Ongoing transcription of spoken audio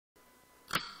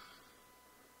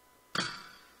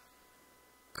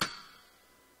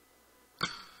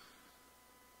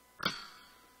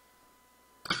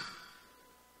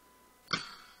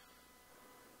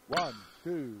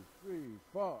2, 3,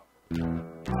 4.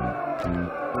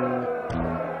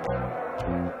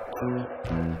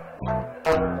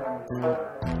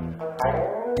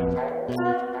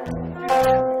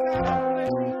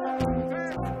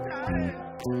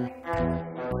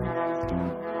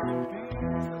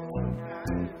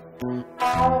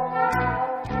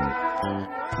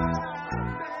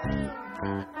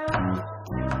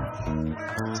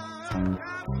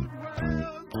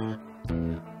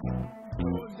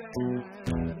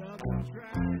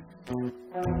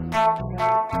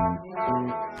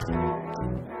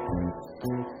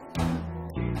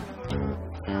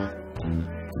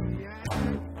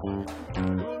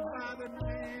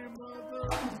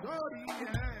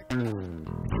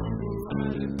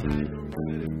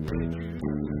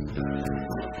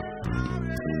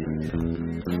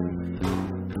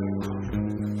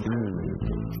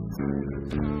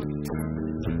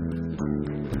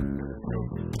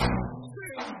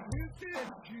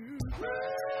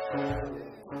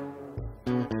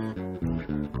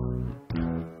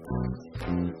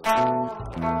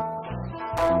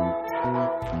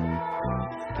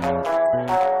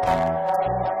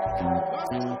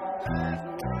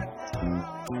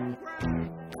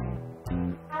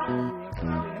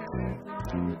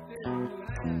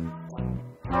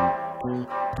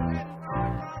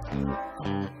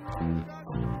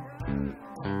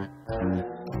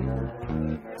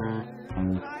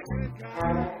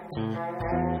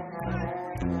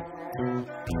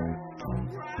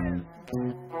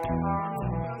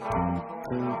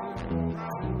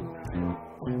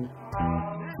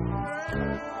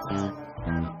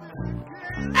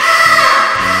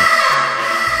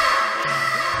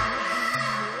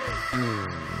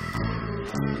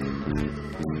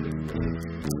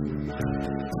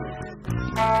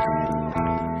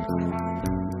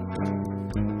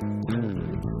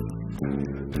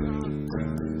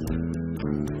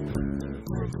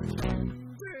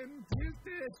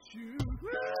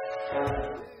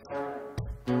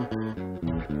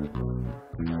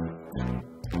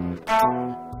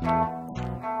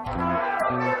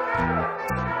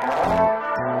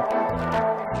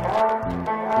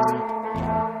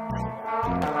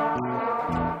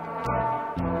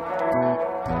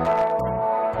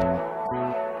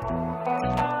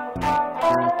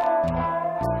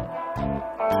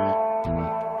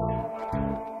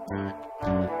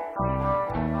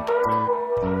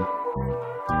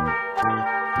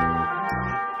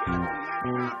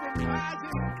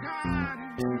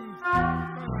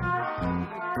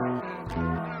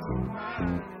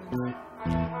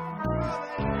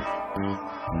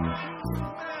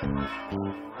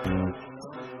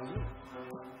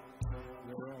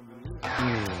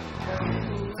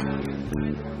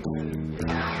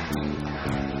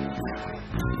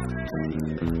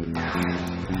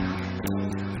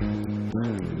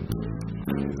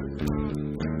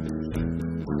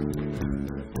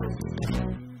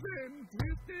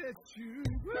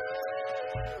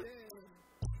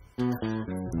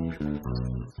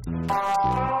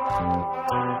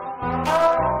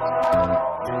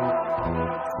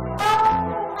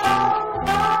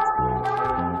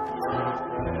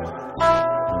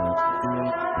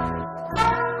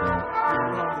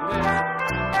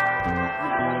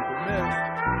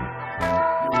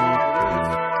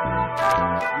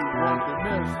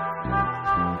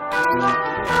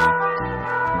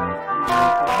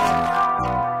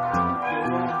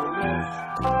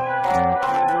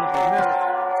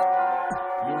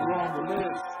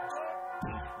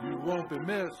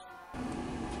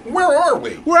 Where are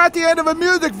we? We're at the end of a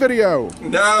music video.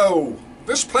 No,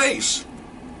 this place.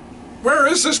 Where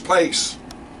is this place?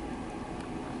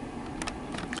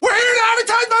 We're here to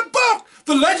advertise my book,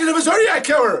 The Legend of a Zodiac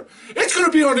Killer. It's going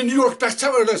to be on the New York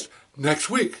bestseller list next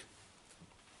week.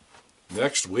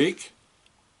 Next week?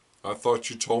 I thought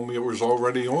you told me it was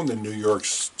already on the New York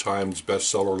Times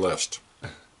bestseller list.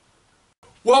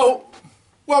 Well,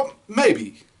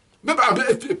 maybe.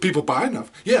 If people buy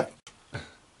enough, yeah.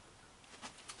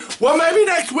 Well, maybe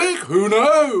next week. Who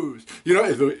knows? You know,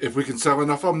 if we can sell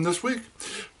enough of them this week.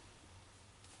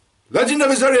 Legend of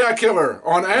a Zodiac Killer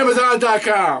on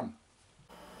Amazon.com.